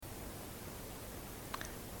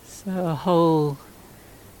So a whole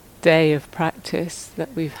day of practice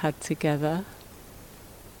that we've had together.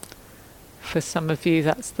 For some of you,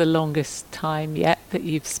 that's the longest time yet that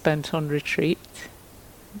you've spent on retreat.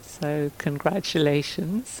 So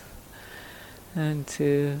congratulations. And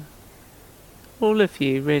to all of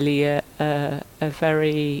you, really a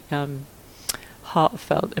very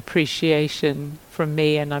heartfelt appreciation from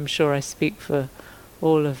me, and I'm sure I speak for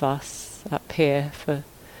all of us up here, for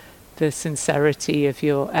the sincerity of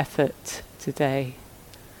your effort today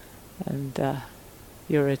and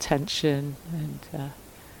your attention and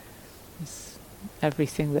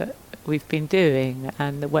everything that we've been doing,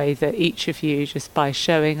 and the way that each of you, just by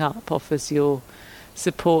showing up, offers your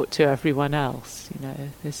support to everyone else. You know,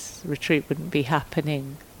 this retreat wouldn't be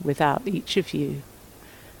happening without each of you,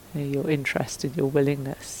 your interest and your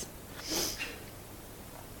willingness.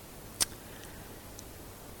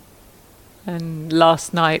 And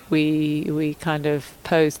last night we kind of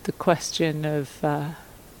posed the question of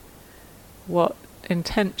what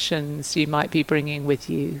intentions you might be bringing with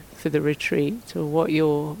you for the retreat, or what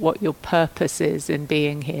your purpose is in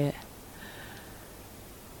being here.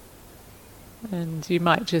 And you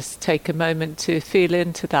might just take a moment to feel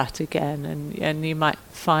into that again, and you might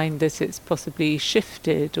find that it's possibly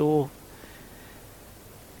shifted or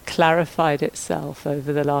clarified itself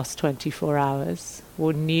over the last 24 hours,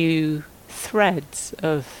 or new threads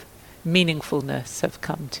of meaningfulness have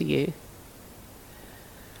come to you.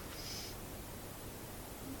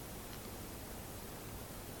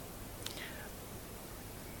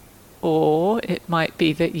 Or it might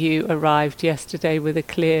be that you arrived yesterday with a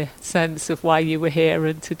clear sense of why you were here,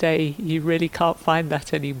 and today you really can't find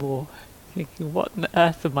that anymore. Thinking, what on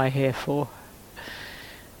earth am I here for?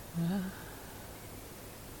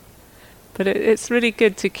 But it's really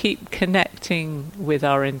good to keep connecting with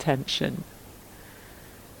our intention.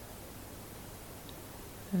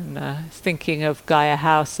 And thinking of Gaia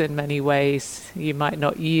House in many ways, you might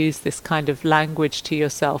not use this kind of language to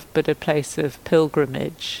yourself, but a place of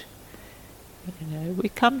pilgrimage. You know, we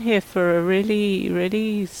come here for a really,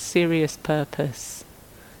 really serious purpose,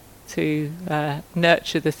 to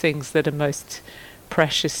nurture the things that are most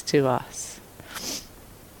precious to us.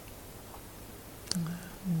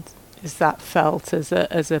 Is that felt as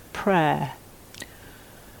a prayer,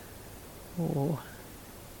 or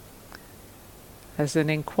as an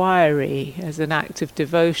inquiry, as an act of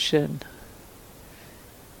devotion?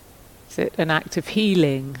 Is it an act of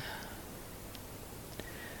healing,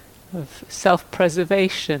 of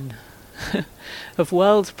self-preservation, of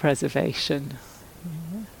world preservation?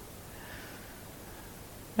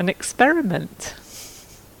 An experiment,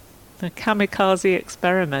 a kamikaze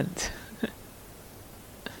experiment.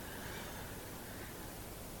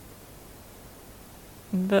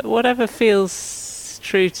 But whatever feels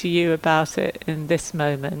true to you about it in this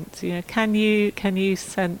moment, you know, can you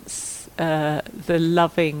sense the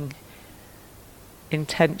loving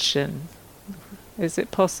intention? Is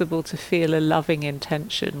it possible to feel a loving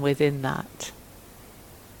intention within that?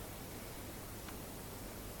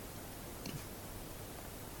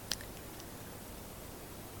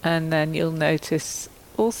 And then you'll notice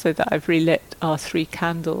also that I've relit our 3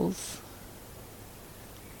 candles.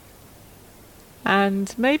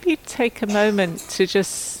 And maybe take a moment to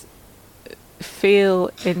just feel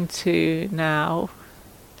into now,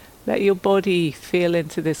 let your body feel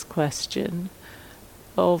into this question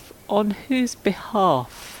of, on whose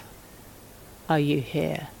behalf are you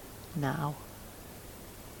here now?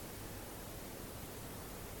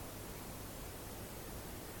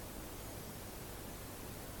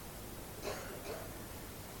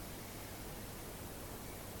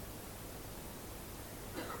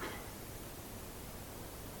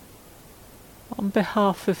 On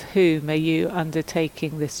behalf of whom are you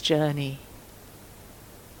undertaking this journey?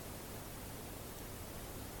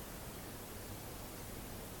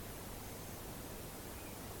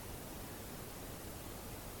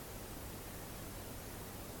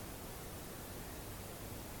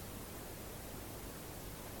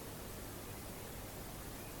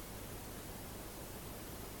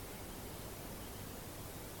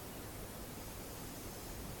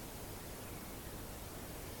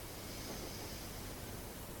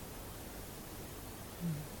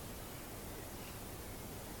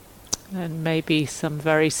 And maybe some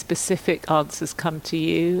very specific answers come to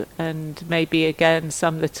you, and maybe again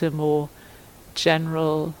some that are more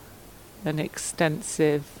general and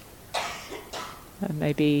extensive, and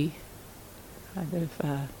maybe kind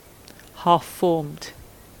of half-formed.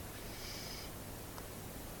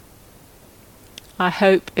 I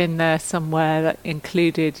hope in there somewhere that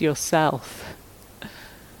included yourself.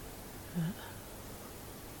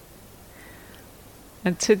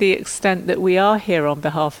 And to the extent that we are here on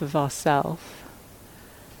behalf of ourselves,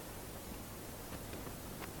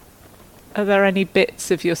 are there any bits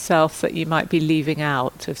of yourself that you might be leaving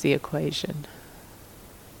out of the equation?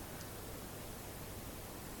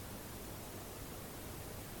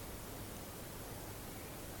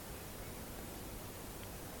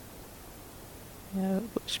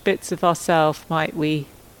 Which bits of ourself might we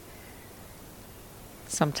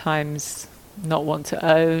sometimes not want to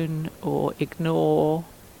own or ignore?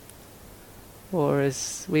 Or,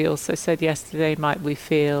 as we also said yesterday, might we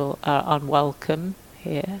feel unwelcome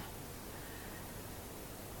here?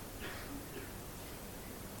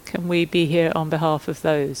 Can we be here on behalf of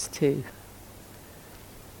those too?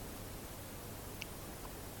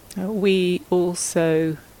 We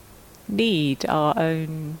also need our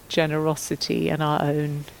own generosity and our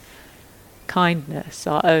own kindness,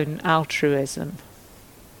 our own altruism.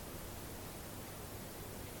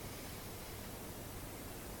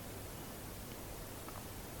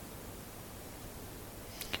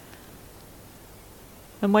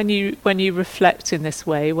 And when you reflect in this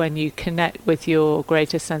way, when you connect with your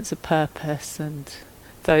greater sense of purpose and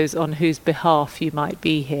those on whose behalf you might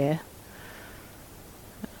be here,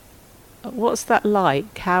 what's that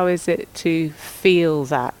like? How is it to feel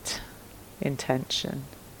that intention?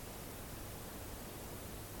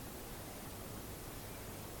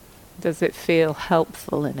 Does it feel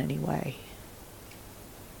helpful in any way?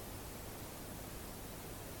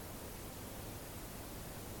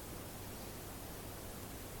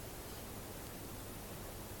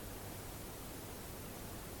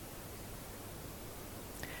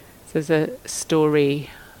 There's a story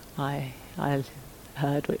I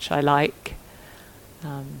heard, which I like,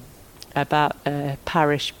 about a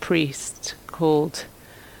parish priest called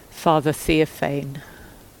Father Theophane,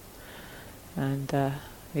 and at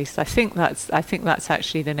least I think that's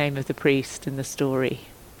actually the name of the priest in the story,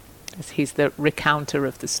 as he's the recounter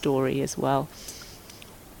of the story as well.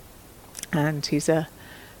 And he's a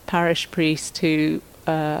parish priest who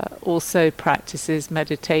also practices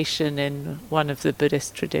meditation in one of the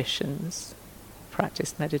Buddhist traditions.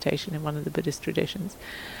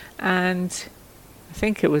 And I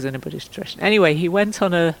think it was in a Buddhist tradition. Anyway, he went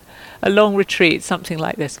on a long retreat, something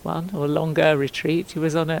like this one, or longer retreat. He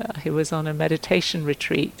was on a meditation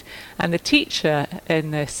retreat, and the teacher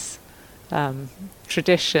in this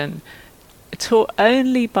tradition taught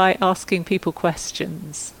only by asking people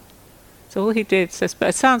questions. So all he did,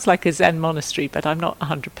 it sounds like a Zen monastery, but I'm not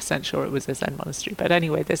 100% sure it was a Zen monastery. But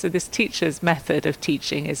anyway, this teacher's method of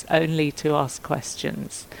teaching is only to ask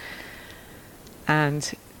questions.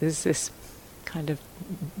 And there's this kind of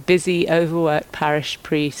busy, overworked parish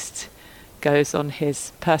priest goes on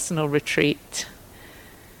his personal retreat,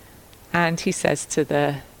 and he says to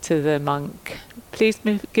the monk, "Please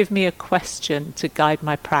give me a question to guide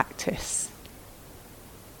my practice."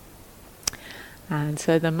 And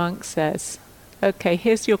so the monk says, "Okay,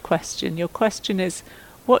 here's your question. Your question is,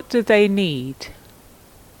 what do they need?"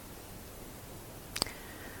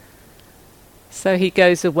 So he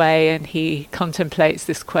goes away and he contemplates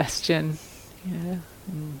this question,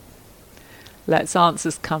 lets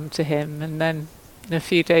answers come to him, and then a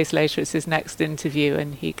few days later it's his next interview,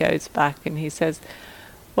 and he goes back and he says,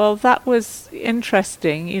 "Well, that was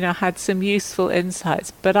interesting, had some useful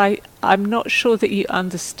insights, but I'm not sure that you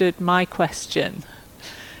understood my question.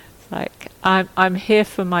 Like, I'm here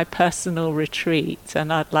for my personal retreat,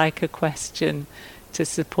 and I'd like a question to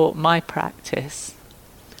support my practice."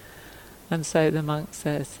 And so the monk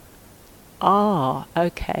says,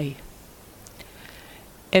 "Okay.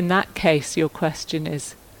 In that case, your question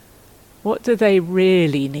is, what do they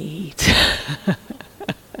really need?"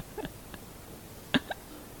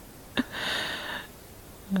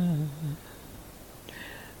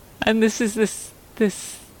 And this is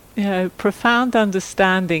this profound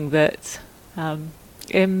understanding that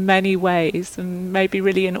in many ways, and maybe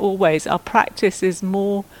really in all ways, our practice is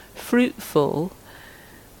more fruitful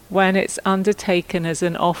when it's undertaken as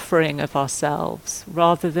an offering of ourselves,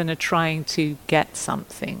 rather than a trying to get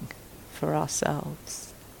something for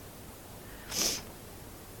ourselves.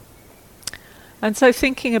 And so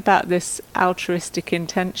thinking about this altruistic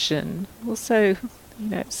intention, also,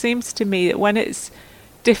 it seems to me that when it's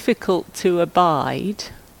difficult to abide,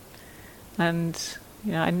 and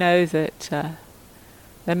I know that there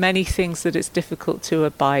are many things that it's difficult to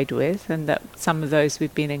abide with, and that some of those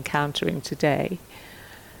we've been encountering today,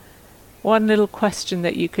 one little question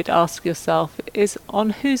that you could ask yourself is,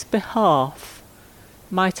 on whose behalf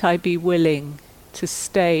might I be willing to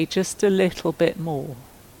stay just a little bit more?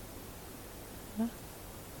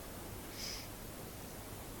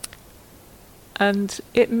 And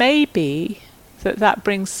it may be that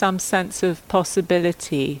brings some sense of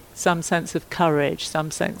possibility, some sense of courage,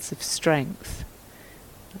 some sense of strength,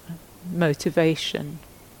 motivation.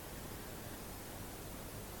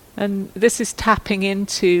 And this is tapping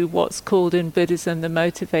into what's called in Buddhism the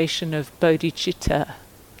motivation of Bodhicitta,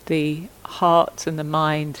 the heart and the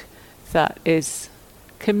mind that is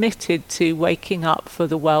committed to waking up for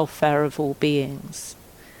the welfare of all beings.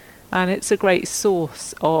 And it's a great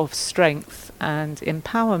source of strength and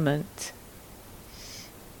empowerment.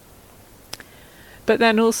 But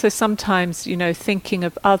then also sometimes, thinking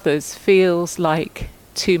of others feels like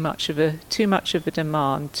too much of a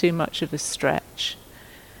demand, too much of a stretch.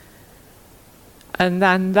 And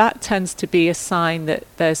then that tends to be a sign that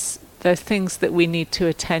there's things that we need to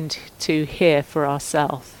attend to here for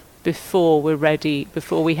ourselves before we're ready,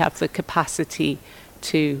 before we have the capacity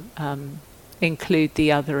to include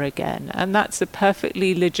the other again. And that's a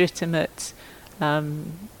perfectly legitimate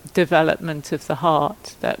development of the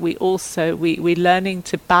heart, that we're learning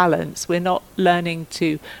to balance. We're not learning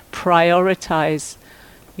to prioritize,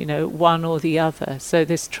 one or the other. So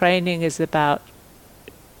this training is about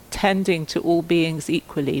tending to all beings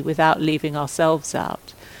equally without leaving ourselves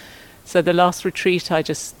out. So the last retreat I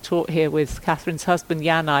just taught here with Catherine's husband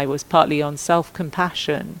Yanai was partly on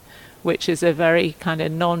self-compassion, which is a very kind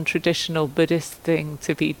of non-traditional Buddhist thing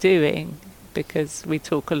to be doing, because we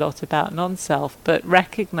talk a lot about non-self, but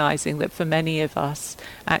recognizing that for many of us,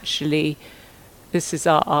 actually, this is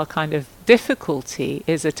our kind of difficulty,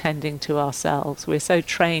 is attending to ourselves. We're so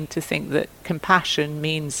trained to think that compassion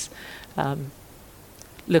means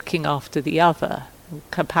looking after the other,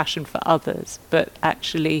 compassion for others, but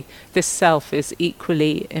actually this self is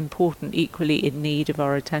equally important, equally in need of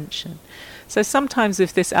our attention. So sometimes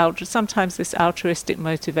this altruistic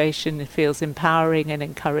motivation feels empowering and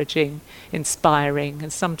encouraging, inspiring,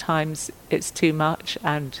 and sometimes it's too much,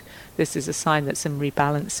 and this is a sign that some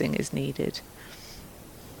rebalancing is needed.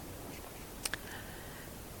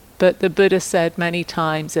 But the Buddha said many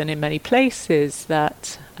times and in many places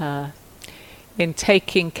that in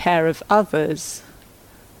taking care of others,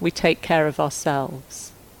 we take care of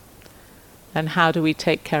ourselves. And how do we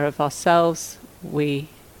take care of ourselves? We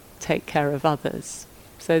take care of others.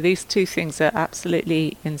 So these two things are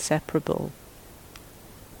absolutely inseparable.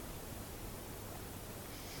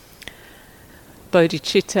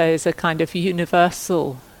 Bodhicitta is a kind of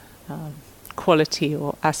universal quality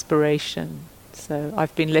or aspiration. So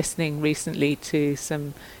I've been listening recently to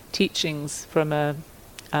some teachings from a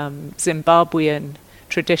Zimbabwean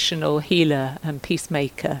traditional healer and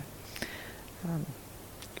peacemaker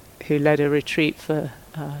who led a retreat for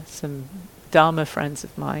some Dharma friends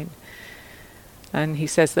of mine. And he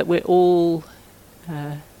says that we're all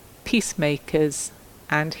peacemakers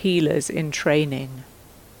and healers in training.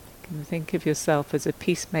 You can think of yourself as a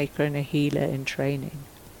peacemaker and a healer in training.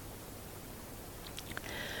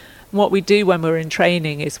 What we do when we're in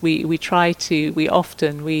training is we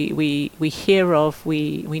hear of,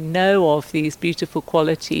 we know of these beautiful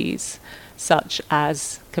qualities such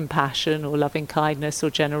as compassion or loving kindness or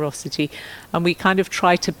generosity, and we kind of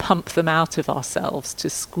try to pump them out of ourselves, to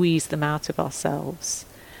squeeze them out of ourselves.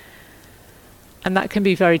 And that can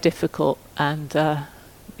be very difficult and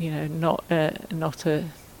not a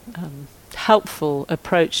helpful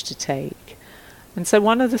approach to take. And so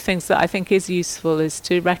one of the things that I think is useful is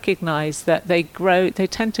to recognize that they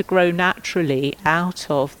tend to grow naturally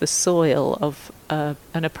out of the soil of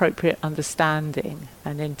an appropriate understanding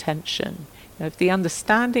and intention. If the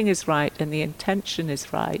understanding is right and the intention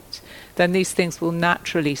is right, then these things will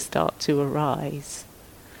naturally start to arise.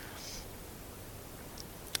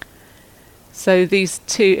 So these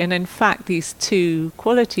two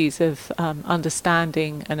qualities of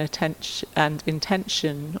understanding and attention and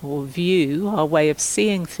intention or view, our way of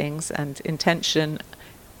seeing things, and intention,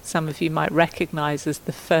 some of you might recognize as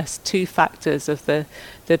the first two factors of the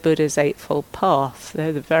Buddha's Eightfold Path.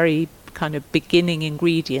 They're the very kind of beginning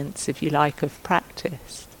ingredients, if you like, of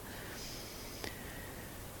practice.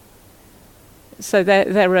 So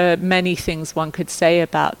there are many things one could say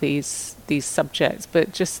about these subjects,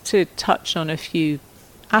 but just to touch on a few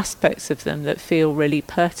aspects of them that feel really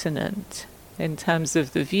pertinent in terms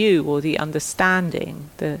of the view or the understanding,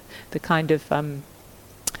 the kind of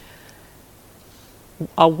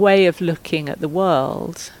our way of looking at the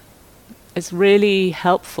world. It's really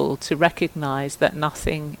helpful to recognize that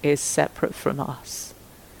nothing is separate from us.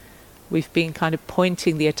 We've been kind of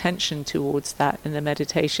pointing the attention towards that in the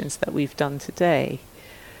meditations that we've done today.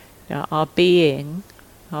 Our being,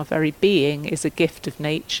 our very being, is a gift of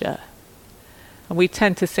nature. And we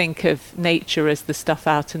tend to think of nature as the stuff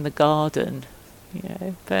out in the garden, you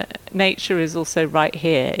know, but nature is also right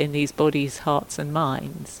here in these bodies, hearts and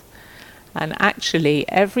minds. And actually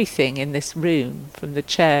everything in this room, from the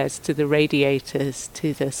chairs to the radiators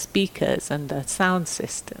to the speakers and the sound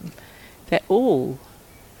system, they're all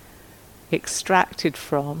extracted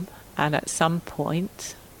from, and at some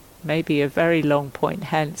point, maybe a very long point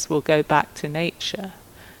hence, will go back to nature.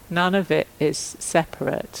 None of it is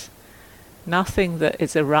separate. Nothing that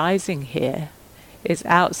is arising here is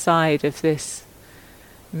outside of this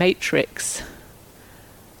matrix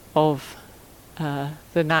of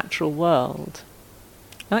the natural world.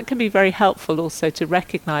 And that can be very helpful also to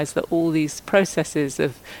recognize that all these processes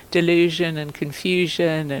of delusion and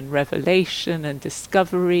confusion and revelation and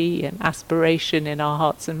discovery and aspiration in our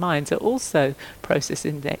hearts and minds are also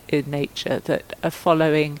processes in nature that are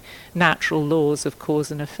following natural laws of cause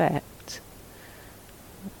and effect.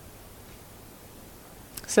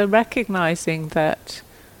 So recognizing that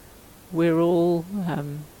we're all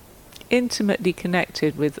intimately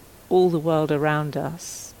connected with all the world around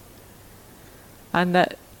us, and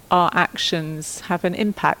that our actions have an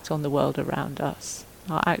impact on the world around us.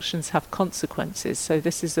 Our actions have consequences. So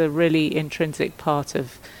this is a really intrinsic part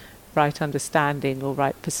of right understanding or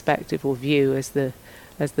right perspective or view as the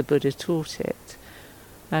Buddha taught it.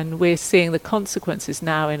 And we're seeing the consequences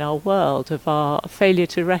now in our world of our failure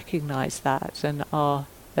to recognize that and our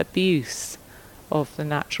abuse of the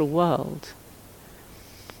natural world.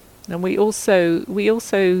 And we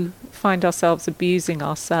also find ourselves abusing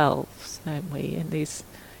ourselves, don't we?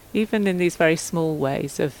 Even in these very small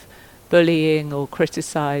ways of bullying or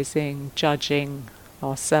criticizing, judging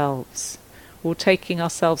ourselves, or taking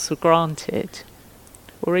ourselves for granted,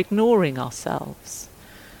 or ignoring ourselves.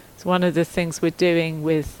 So one of the things we're doing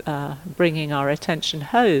with bringing our attention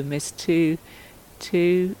home is to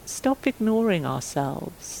stop ignoring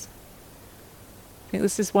ourselves. I think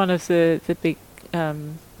this is one of the big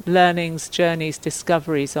learnings, journeys,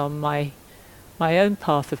 discoveries on my own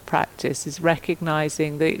path of practice, is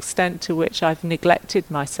recognizing the extent to which I've neglected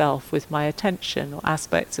myself with my attention or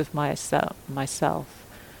aspects of myself.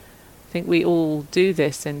 I think we all do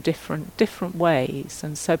this in different ways,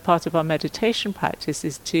 and so part of our meditation practice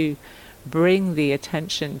is to bring the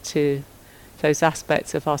attention to those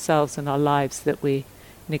aspects of ourselves and our lives that we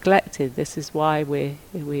neglected. This is why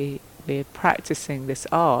we're practicing this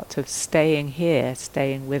art of staying here,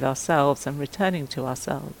 staying with ourselves and returning to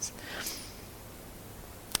ourselves.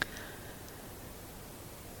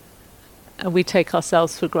 And we take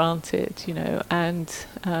ourselves for granted, you know, and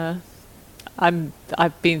I'm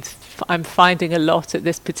finding a lot at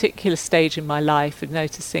this particular stage in my life of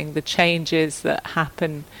noticing the changes that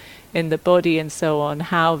happen in the body and so on,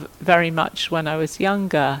 how very much when I was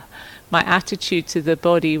younger my attitude to the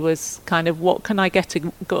body was kind of, what can I get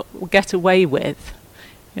away with?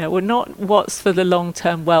 You know, well, not what's for the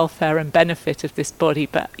long-term welfare and benefit of this body,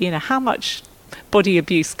 but, you know, how much body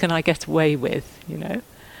abuse can I get away with, you know?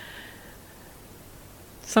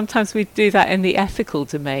 Sometimes we do that in the ethical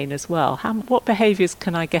domain as well. What behaviours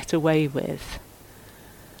can I get away with?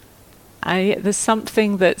 And yet there's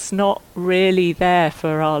something that's not really there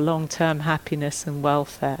for our long-term happiness and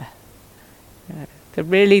welfare. You know,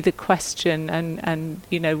 the question, and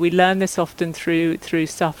you know, we learn this often through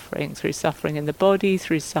suffering in the body,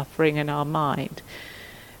 through suffering in our mind.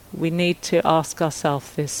 We need to ask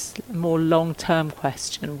ourselves this more long-term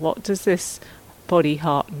question: what does this body,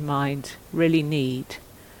 heart, and mind really need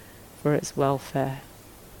for its welfare?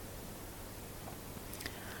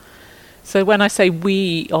 So when I say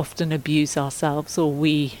we often abuse ourselves, or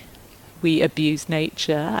we abuse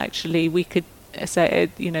nature, actually we could say,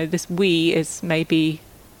 you know, this we is maybe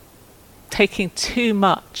taking too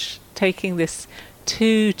much, taking this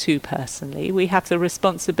too personally. We have the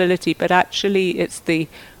responsibility, but actually it's the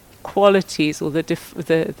qualities or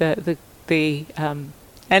the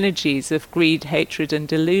energies of greed, hatred and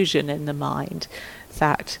delusion in the mind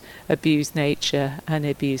that abuse nature and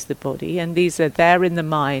abuse the body, and these are there in the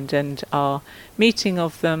mind, and our meeting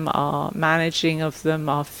of them, our managing of them,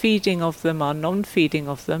 our feeding of them, our non-feeding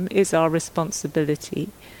of them is our responsibility.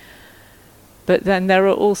 But then there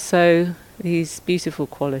are also these beautiful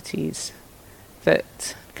qualities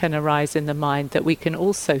that can arise in the mind that we can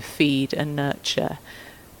also feed and nurture,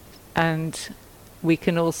 and we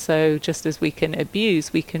can also, just as we can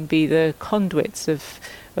abuse, we can be the conduits of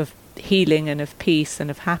healing and of peace and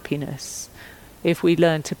of happiness if we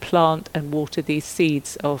learn to plant and water these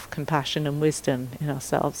seeds of compassion and wisdom in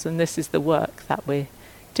ourselves. And this is the work that we're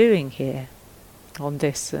doing here on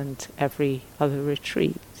this and every other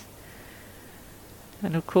retreat.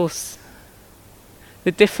 And of course,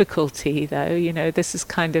 The difficulty, though, this is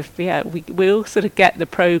kind of, we all sort of get the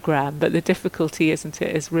program, but the difficulty, isn't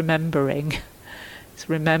it, is remembering. It's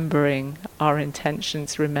remembering our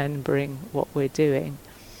intentions, remembering what we're doing.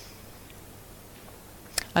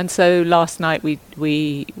 And so last night we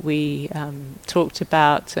talked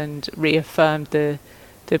about and reaffirmed the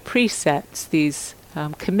precepts, these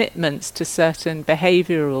commitments to certain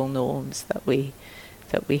behavioural norms that we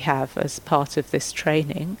have as part of this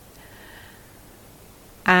training.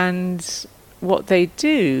 And what they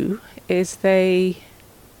do is they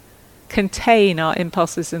contain our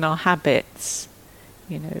impulses and our habits,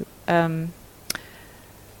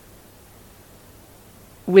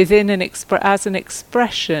 within as an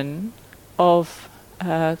expression of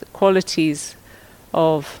qualities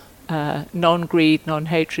of non-greed,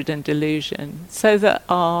 non-hatred and delusion, so that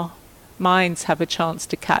our minds have a chance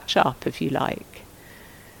to catch up, if you like.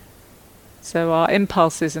 So our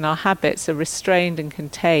impulses and our habits are restrained and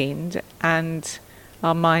contained, and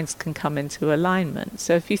our minds can come into alignment.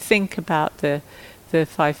 So if you think about the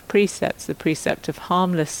 5 precepts, the precept of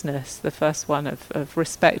harmlessness, the first one of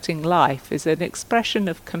respecting life, is an expression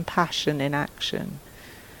of compassion in action.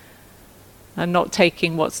 And not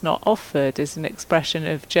taking what's not offered is an expression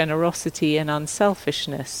of generosity and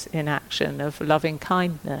unselfishness in action, of loving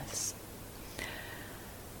kindness.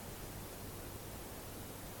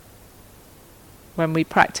 When we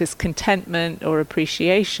practice contentment or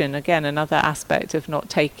appreciation, again, another aspect of not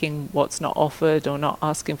taking what's not offered or not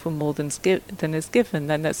asking for more than is given,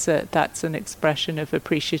 then that's an expression of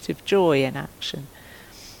appreciative joy in action.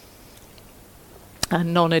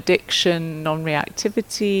 And non-addiction,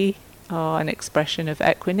 non-reactivity are an expression of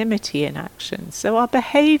equanimity in action. So our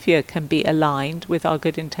behaviour can be aligned with our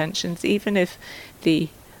good intentions, even if the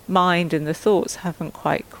mind and the thoughts haven't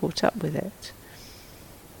quite caught up with it.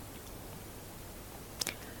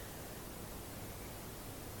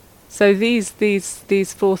 So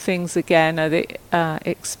these 4 things again are the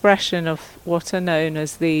expression of what are known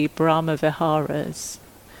as the Brahma Viharas,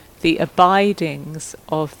 the abidings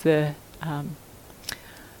of the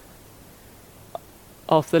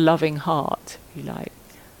loving heart, if you like.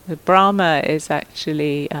 The Brahma is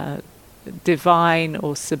actually divine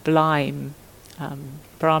or sublime.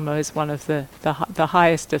 Brahma is one of the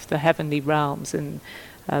highest of the heavenly realms in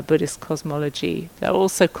Buddhist cosmology. They're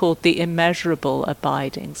also called the immeasurable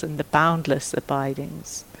abidings and the boundless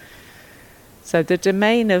abidings. So the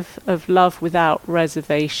domain of love without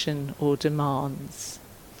reservation or demands.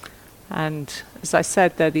 And as I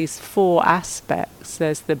said, there are these 4 aspects.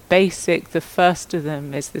 There's the basic, the first of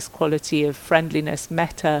them is this quality of friendliness,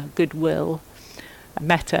 metta, goodwill.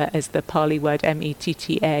 Metta is the Pali word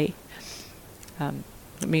metta. It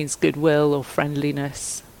means goodwill or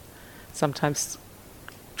friendliness, sometimes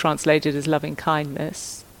translated as loving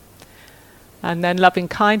kindness. And then loving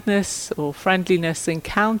kindness or friendliness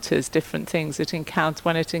encounters different things.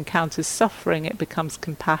 When it encounters suffering, it becomes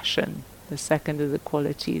compassion, the second of the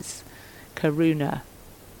qualities, karuna.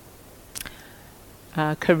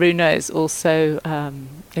 Karuna is also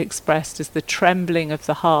expressed as the trembling of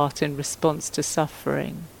the heart in response to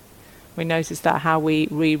suffering. We notice that how we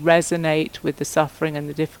resonate with the suffering and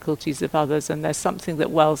the difficulties of others, and there's something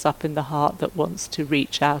that wells up in the heart that wants to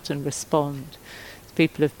reach out and respond.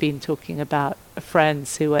 People have been talking about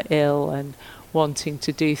friends who are ill and wanting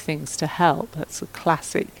to do things to help. That's a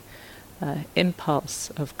classic impulse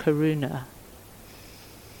of karuna.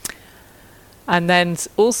 And then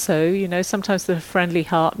also, sometimes the friendly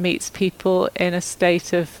heart meets people in a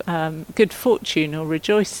state of good fortune or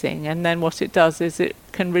rejoicing, and then what it does is it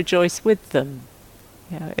can rejoice with them.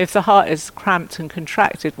 If the heart is cramped and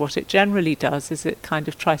contracted, what it generally does is it kind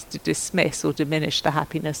of tries to dismiss or diminish the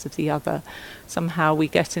happiness of the other. Somehow we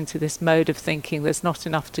get into this mode of thinking there's not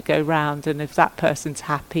enough to go round, and if that person's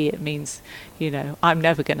happy, it means, I'm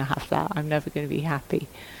never going to have that, I'm never going to be happy.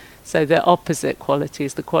 So the opposite quality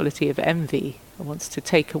is the quality of envy. It wants to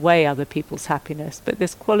take away other people's happiness. But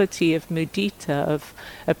this quality of mudita, of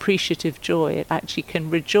appreciative joy, it actually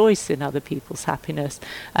can rejoice in other people's happiness.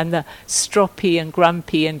 And the stroppy and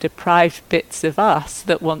grumpy and deprived bits of us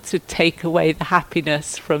that want to take away the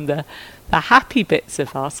happiness from the happy bits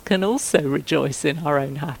of us can also rejoice in our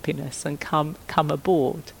own happiness and come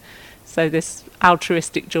aboard. So this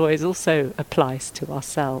altruistic joy also applies to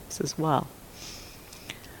ourselves as well.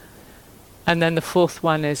 And then the 4th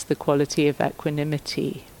one is the quality of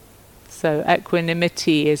equanimity. So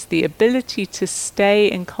equanimity is the ability to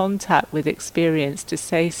stay in contact with experience, to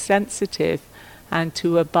stay sensitive and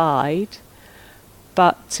to abide,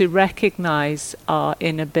 but to recognize our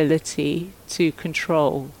inability to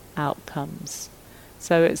control outcomes.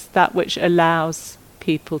 So it's that which allows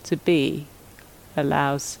people to be.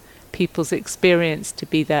 allows people's experience to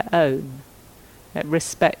be their own. It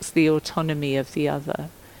respects the autonomy of the other,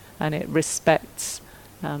 and it respects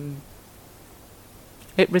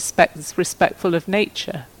respectful of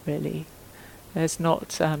nature. Really, there's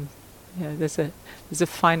not there's a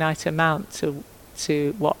finite amount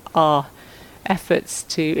to what our efforts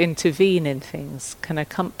to intervene in things can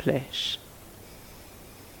accomplish.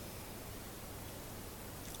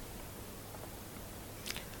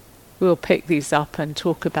 We'll pick these up and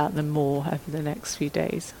talk about them more over the next few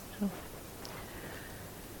days.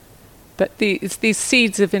 But these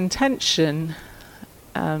seeds of intention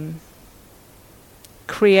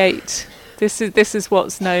create, this is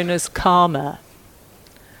what's known as karma.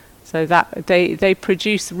 So that they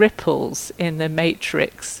produce ripples in the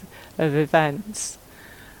matrix of events.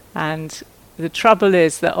 And the trouble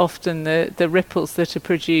is that often the ripples that are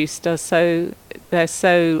produced are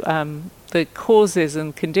the causes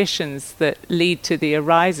and conditions that lead to the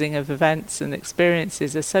arising of events and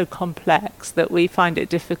experiences are so complex that we find it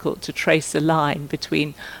difficult to trace a line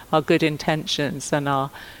between our good intentions and our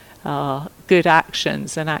good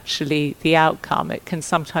actions and actually the outcome. It can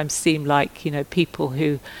sometimes seem like, people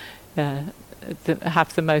who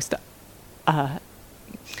have the most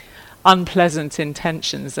unpleasant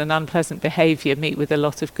intentions and unpleasant behaviour meet with a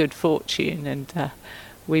lot of good fortune, and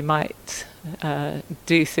we might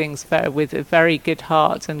do things with a very good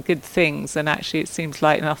heart and good things, and actually it seems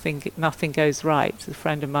like nothing goes right. A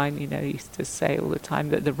friend of mine, used to say all the time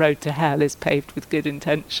that the road to hell is paved with good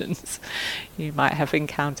intentions. You might have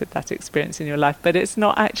encountered that experience in your life, but it's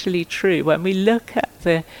not actually true. When we look at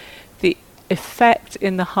the effect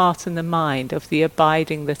in the heart and the mind of the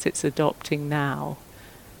abiding that it's adopting now,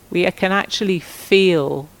 we can actually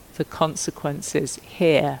feel the consequences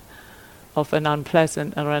here of an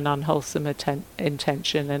unpleasant or an unwholesome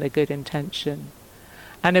intention and a good intention.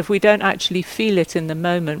 And if we don't actually feel it in the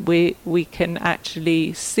moment, we can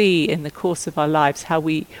actually see in the course of our lives how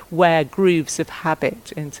we wear grooves of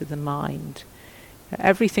habit into the mind.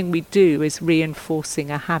 Everything we do is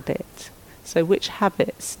reinforcing a habit. So which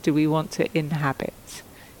habits do we want to inhabit?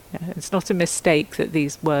 It's not a mistake that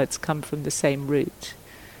these words come from the same root.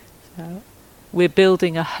 So we're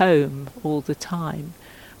building a home all the time.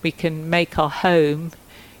 We can make our home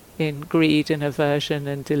in greed and aversion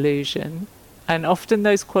and delusion, and often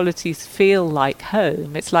those qualities feel like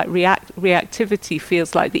home. It's like reactivity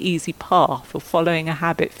feels like the easy path, or following a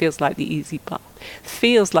habit feels like the easy path.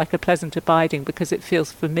 Feels like a pleasant abiding because it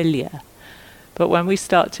feels familiar. But when we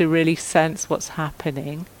start to really sense what's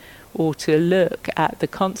happening, or to look at the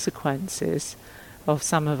consequences of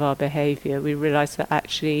some of our behavior, we realize that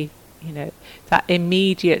actually, that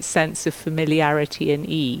immediate sense of familiarity and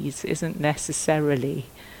ease isn't necessarily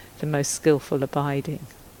the most skillful abiding.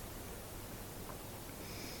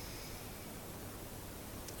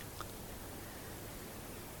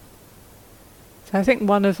 So I think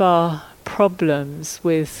one of our problems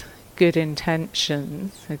with good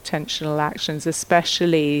intentions, intentional actions,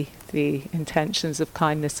 especially the intentions of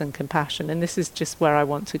kindness and compassion, and this is just where I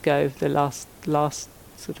want to go, the last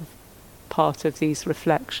sort of part of these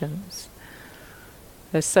reflections.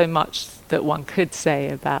 There's so much that one could say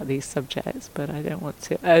about these subjects, but I don't want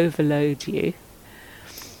to overload you,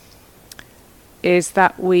 is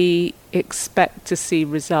that we expect to see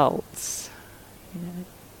results.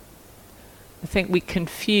 I think we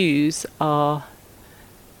confuse our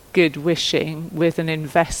good wishing with an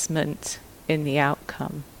investment in the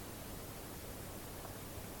outcome.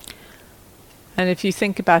 And if you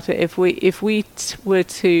think about it, if we were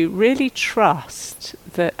to really trust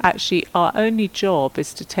that actually our only job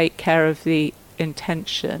is to take care of the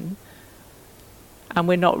intention, and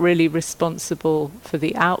we're not really responsible for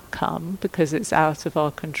the outcome because it's out of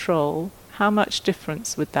our control, how much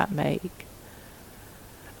difference would that make?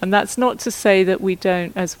 And that's not to say that we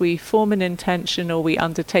don't, as we form an intention or we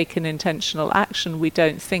undertake an intentional action, we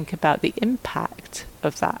don't think about the impact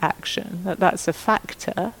of that action, that's a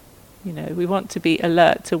factor. We want to be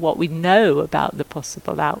alert to what we know about the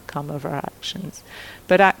possible outcome of our actions.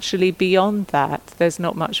 But actually beyond that, there's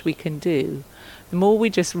not much we can do. The more we're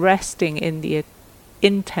just resting in the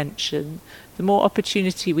intention, the more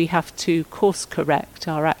opportunity we have to course correct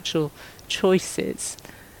our actual choices,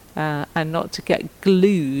 and not to get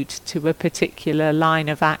glued to a particular line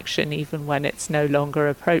of action even when it's no longer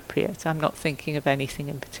appropriate. I'm not thinking of anything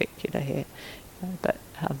in particular here, but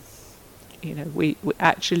we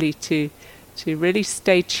actually to really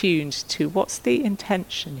stay tuned to what's the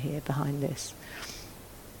intention here behind this.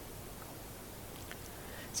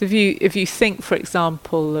 So if you think, for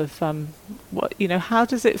example, of what how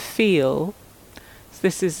does it feel? So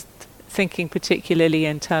this is thinking particularly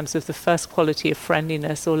in terms of the first quality of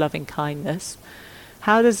friendliness or loving kindness,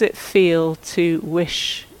 how does it feel to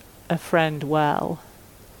wish a friend well?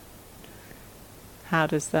 How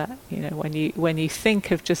does that, when you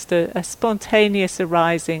think of just a spontaneous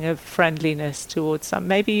arising of friendliness towards some,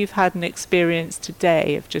 maybe you've had an experience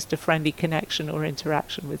today of just a friendly connection or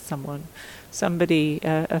interaction with someone,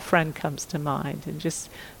 a friend comes to mind, and just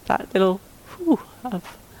that little whew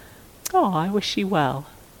of, oh, I wish you well,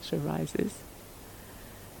 which arises.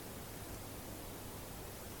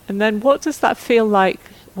 And then what does that feel like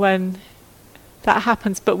when that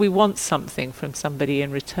happens, but we want something from somebody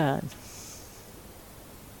in return?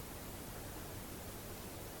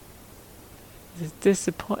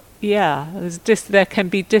 There can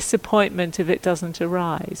be disappointment if it doesn't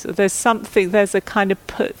arise. Or there's a kind of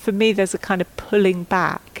pulling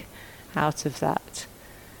back out of that.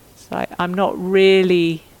 It's like, I'm not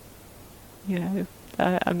really, there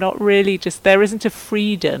isn't a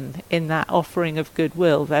freedom in that offering of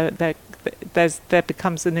goodwill. There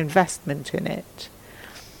becomes an investment in it.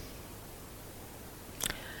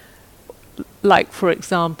 Like, for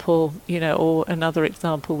example, or another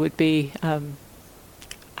example would be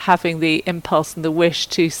having the impulse and the wish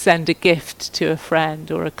to send a gift to a friend,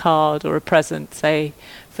 or a card or a present, say,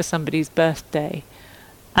 for somebody's birthday.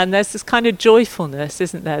 And there's this kind of joyfulness,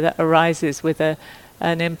 isn't there, that arises with an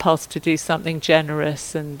impulse to do something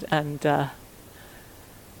generous and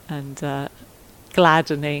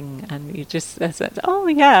gladdening, and you just say, oh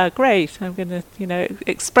yeah, great, I'm going to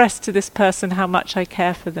express to this person how much I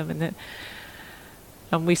care for them,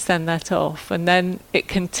 and we send that off, and then it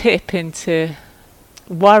can tip into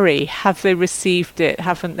worry. Have they received it?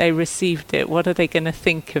 Haven't they received it? What are they going to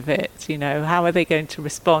think of it? How are they going to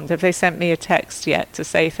respond? Have they sent me a text yet to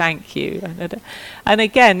say thank you? And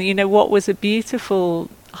again, what was a beautiful,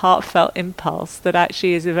 heartfelt impulse that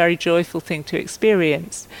actually is a very joyful thing to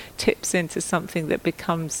experience tips into something that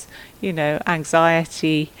becomes,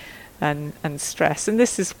 anxiety and stress. And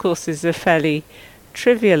this, of course, is a fairly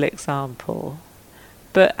trivial example.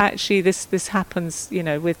 But actually this happens,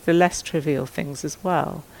 with the less trivial things as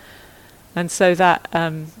well. And so that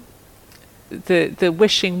the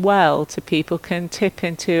wishing well to people can tip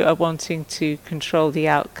into a wanting to control the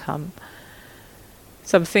outcome.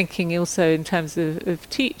 So I'm thinking also in terms of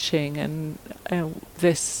teaching, and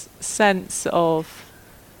this sense of,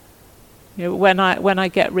 when I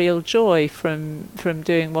get real joy from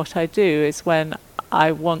doing what I do is when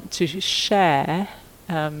I want to share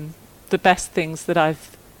the best things that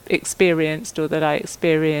I've experienced, or that I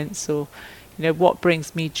experience, or what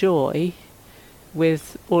brings me joy,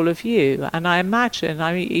 with all of you. And I imagine,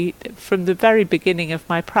 from the very beginning of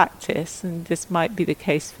my practice, and this might be the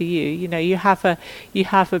case for you, you have a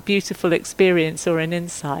beautiful experience or an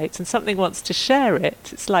insight, and something wants to share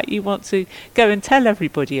it. It's like you want to go and tell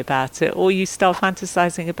everybody about it, or you start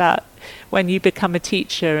fantasizing about when you become a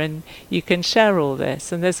teacher and you can share all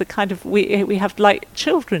this. And there's a kind of, we have, like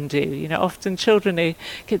children do, often children, they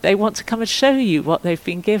want to come and show you what they've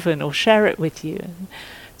been given or share it with you. And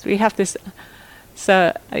so we have this.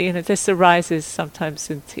 So this arises sometimes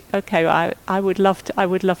in I would love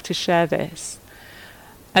to share this,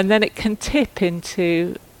 and then it can tip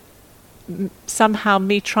into somehow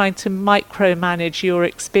me trying to micromanage your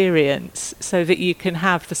experience so that you can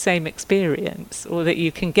have the same experience, or that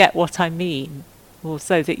you can get what I mean, or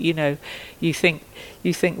so that you think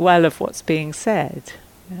well of what's being said.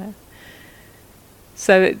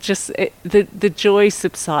 So the joy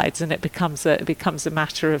subsides, and it becomes a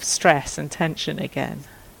matter of stress and tension again.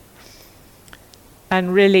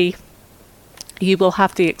 And really, you will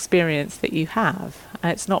have the experience that you have.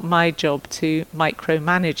 And it's not my job to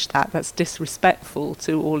micromanage that. That's disrespectful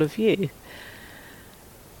to all of you.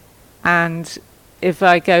 And if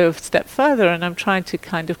I go a step further and I'm trying to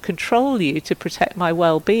kind of control you to protect my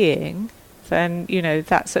well-being, then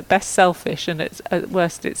that's at best selfish, and at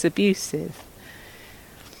worst it's abusive.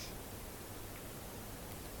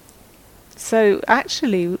 So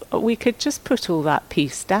actually, we could just put all that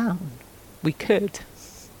piece down. We could.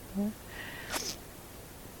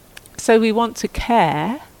 So we want to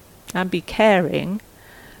care and be caring,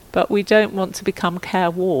 but we don't want to become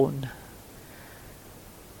careworn.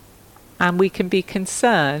 And we can be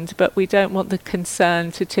concerned, but we don't want the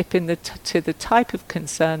concern to tip in to the type of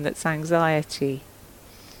concern that's anxiety.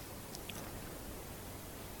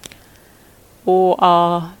 Or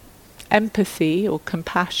our empathy or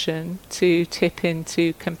compassion to tip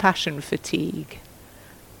into compassion fatigue.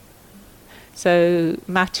 So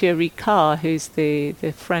Mathieu Ricard, who's the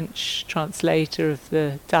French translator of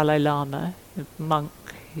the Dalai Lama, the monk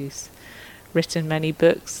who's written many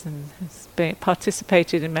books and has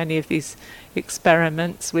participated in many of these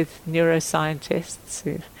experiments with neuroscientists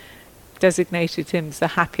who designated him as the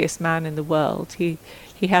happiest man in the world. He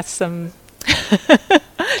has some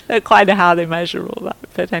don't quite know how they measure all that,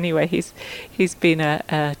 but anyway, he's been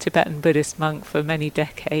a Tibetan Buddhist monk for many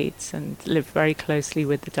decades and lived very closely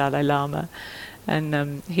with the Dalai Lama,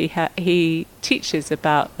 and he teaches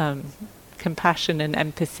about compassion and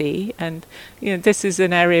empathy, and this is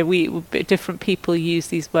an area different people use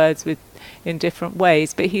these words in different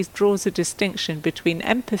ways, but he draws a distinction between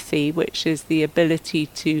empathy, which is the ability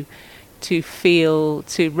to feel,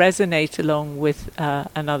 to resonate along with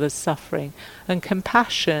another's suffering, and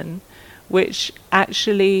compassion, which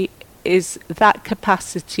actually is that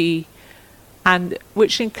capacity, and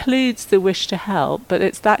which includes the wish to help, but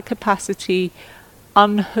it's that capacity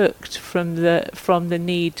unhooked from the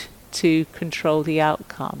need to control the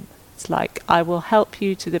outcome. It's like, I will help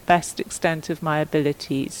you to the best extent of my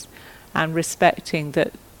abilities, and respecting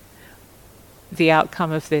that the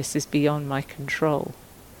outcome of this is beyond my control.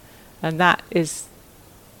 And that is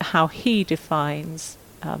how he defines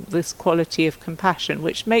this quality of compassion,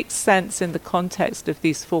 which makes sense in the context of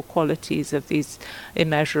these four qualities of these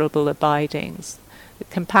immeasurable abidings.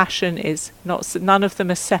 Compassion is not, none of them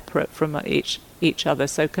are separate from each other,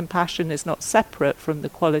 so compassion is not separate from the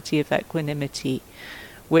quality of equanimity,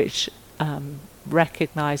 which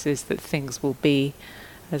recognizes that things will be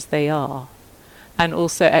as they are. And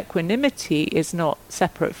also equanimity is not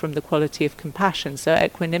separate from the quality of compassion, so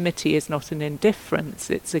equanimity is not an indifference,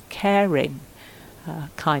 it's a caring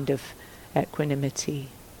kind of equanimity.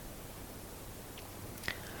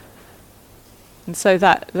 And so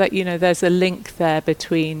that there's a link there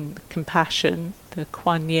between compassion, the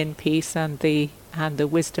Kuan Yin piece, and the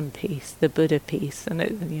wisdom piece, the Buddha piece. And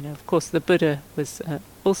of course, the Buddha was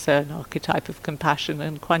also an archetype of compassion,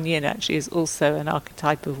 and Kuan Yin actually is also an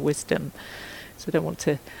archetype of wisdom. So I don't want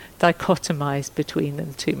to dichotomize between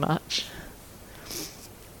them too much.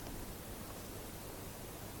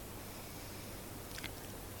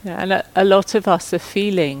 And a lot of us are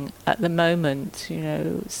feeling at the moment,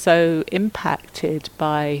 so impacted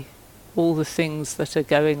by all the things that are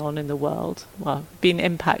going on in the world. Well, been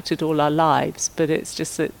impacted all our lives, but it's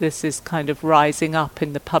just that this is kind of rising up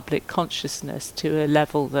in the public consciousness to a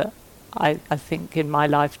level that I think in my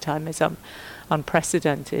lifetime is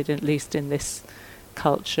unprecedented, at least in this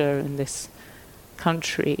culture and this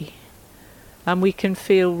country. And we can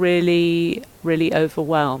feel really, really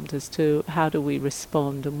overwhelmed as to how do we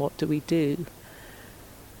respond and what do we do.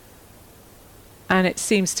 And it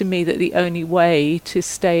seems to me that the only way to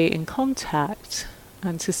stay in contact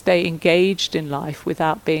and to stay engaged in life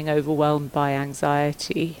without being overwhelmed by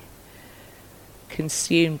anxiety,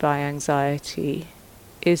 consumed by anxiety,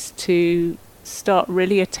 is to start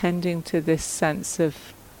really attending to this sense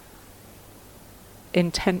of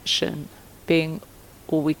intention being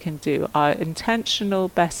all we can do. Our intentional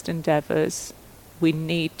best endeavours we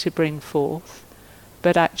need to bring forth,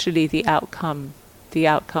 but actually the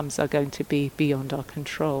outcomes are going to be beyond our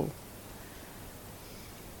control.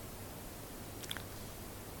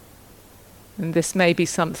 And this may be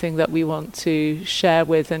something that we want to share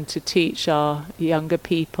with and to teach our younger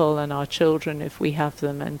people and our children if we have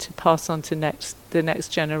them, and to pass on to the next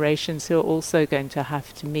generations who are also going to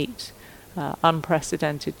have to meet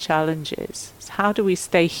unprecedented challenges. So how do we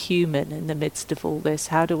stay human in the midst of all this?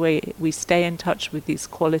 How do we stay in touch with these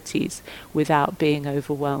qualities without being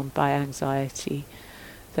overwhelmed by anxiety?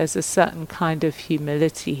 There's a certain kind of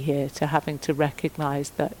humility here to having to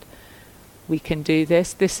recognize that we can do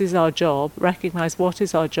this. This is our job. Recognize what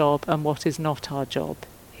is our job and what is not our job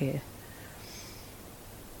here.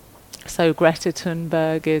 So Greta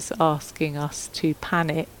Thunberg is asking us to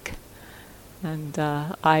panic, and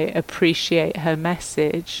I appreciate her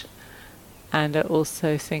message, and I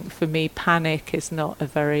also think for me panic is not a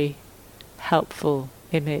very helpful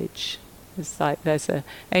image. It's like there's an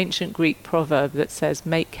ancient Greek proverb that says,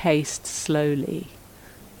 make haste slowly.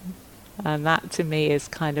 And that to me is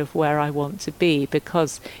kind of where I want to be,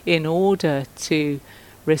 because in order to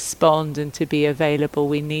respond and to be available,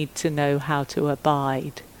 we need to know how to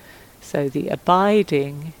abide. So the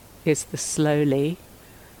abiding is the slowly,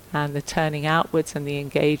 and the turning outwards and the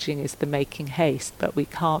engaging is the making haste, but we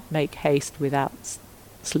can't make haste without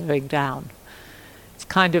slowing down.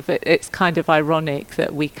 It's kind of ironic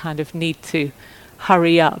that we kind of need to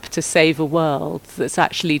hurry up to save a world that's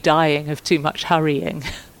actually dying of too much hurrying.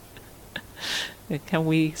 Can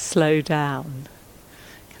we slow down?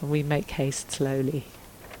 Can we make haste slowly?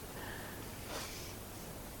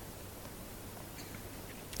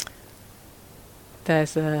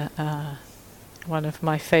 There's a one of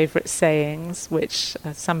my favourite sayings, which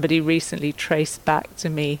somebody recently traced back to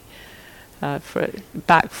me,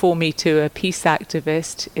 back for me to a peace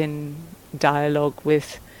activist in dialogue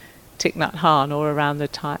with Thich Nhat Hanh, or around the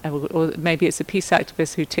time, or maybe it's a peace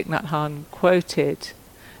activist who Thich Nhat Hanh quoted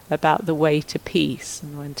about the way to peace.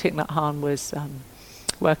 And when Thich Nhat Hanh was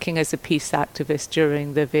working as a peace activist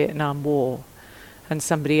during the Vietnam War, and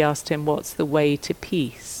somebody asked him, "What's the way to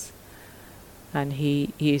peace?" And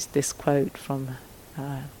he used this quote from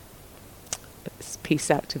peace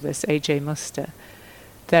activist A.J. Muster: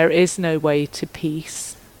 "There is no way to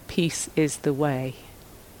peace. Peace is the way."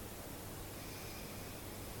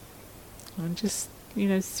 And just,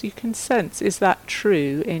 so you can sense, is that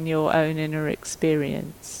true in your own inner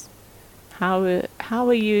experience? How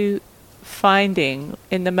are you finding,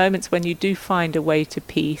 in the moments when you do find a way to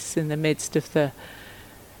peace in the midst of the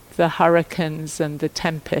hurricanes and the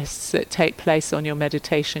tempests that take place on your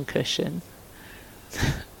meditation cushion,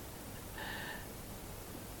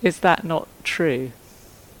 is that not true?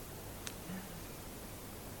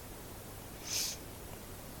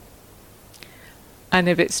 And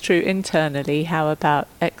if it's true internally, how about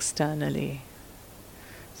externally?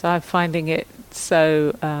 So I'm finding it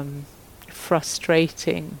so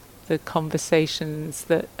frustrating, the conversations,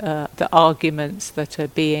 the arguments that are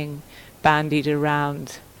being bandied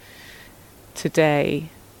around today,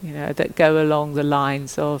 that go along the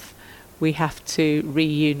lines of, we have to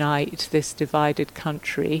reunite this divided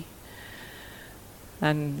country.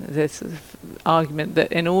 And this argument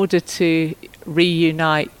that in order to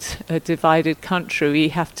reunite a divided country, we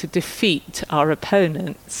have to defeat our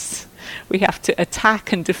opponents. We have to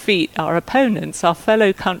attack and defeat our opponents, our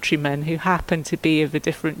fellow countrymen who happen to be of a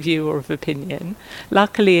different view or of opinion.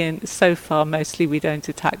 Luckily, so far, mostly we don't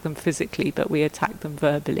attack them physically, but we attack them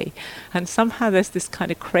verbally. And somehow there's this kind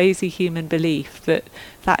of crazy human belief that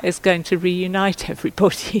that is going to reunite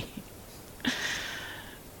everybody.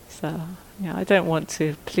 So, I don't want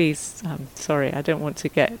to, please, I don't want to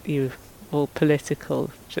get you all political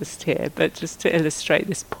just here, but just to illustrate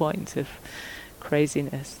this point of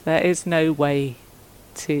craziness. There is no way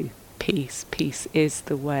to peace. Peace is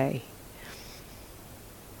the way.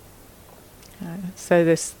 So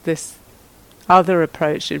this other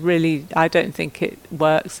approach, I don't think it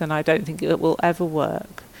works, and I don't think it will ever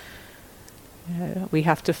work. We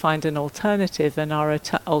have to find an alternative, and our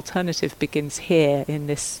alternative begins here in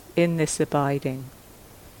this abiding.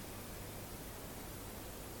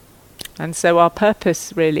 And so our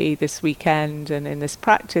purpose really this weekend and in this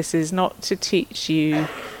practice is not to teach you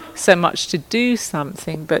so much to do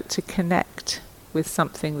something, but to connect with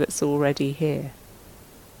something that's already here.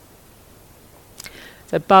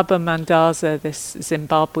 So Baba Mandaza, this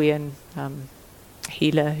Zimbabwean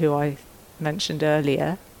healer who I mentioned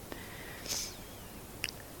earlier,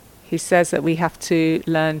 he says that we have to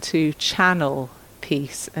learn to channel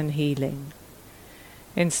peace and healing.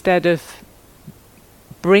 Instead of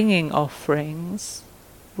bringing offerings,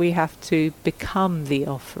 we have to become the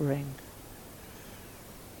offering.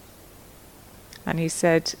 And he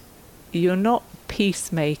said, you're not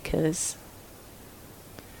peacemakers.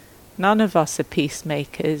 None of us are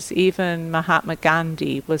peacemakers. Even Mahatma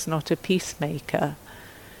Gandhi was not a peacemaker.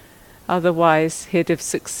 Otherwise, he'd have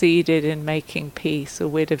succeeded in making peace, or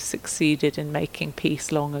we'd have succeeded in making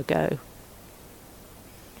peace long ago.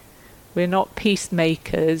 We're not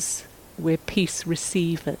peacemakers, we're peace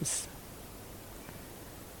receivers.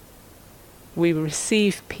 We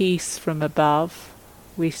receive peace from above,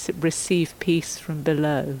 we receive peace from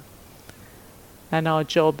below, and our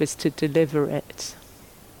job is to deliver it.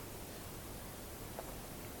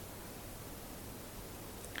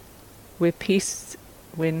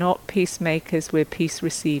 We're not peacemakers, we're peace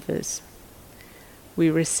receivers. We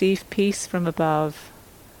receive peace from above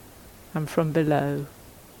and from below,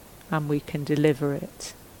 and we can deliver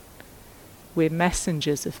it. We're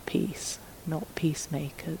messengers of peace, not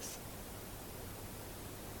peacemakers.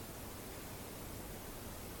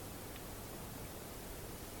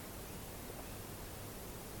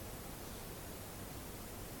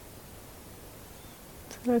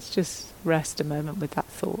 So let's just rest a moment with that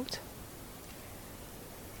thought.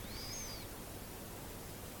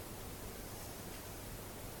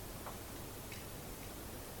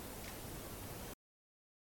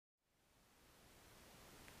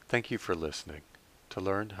 Thank you for listening. To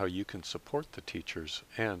learn how you can support the teachers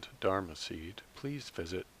and Dharma Seed, please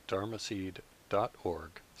visit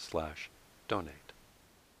dharmaseed.org/donate.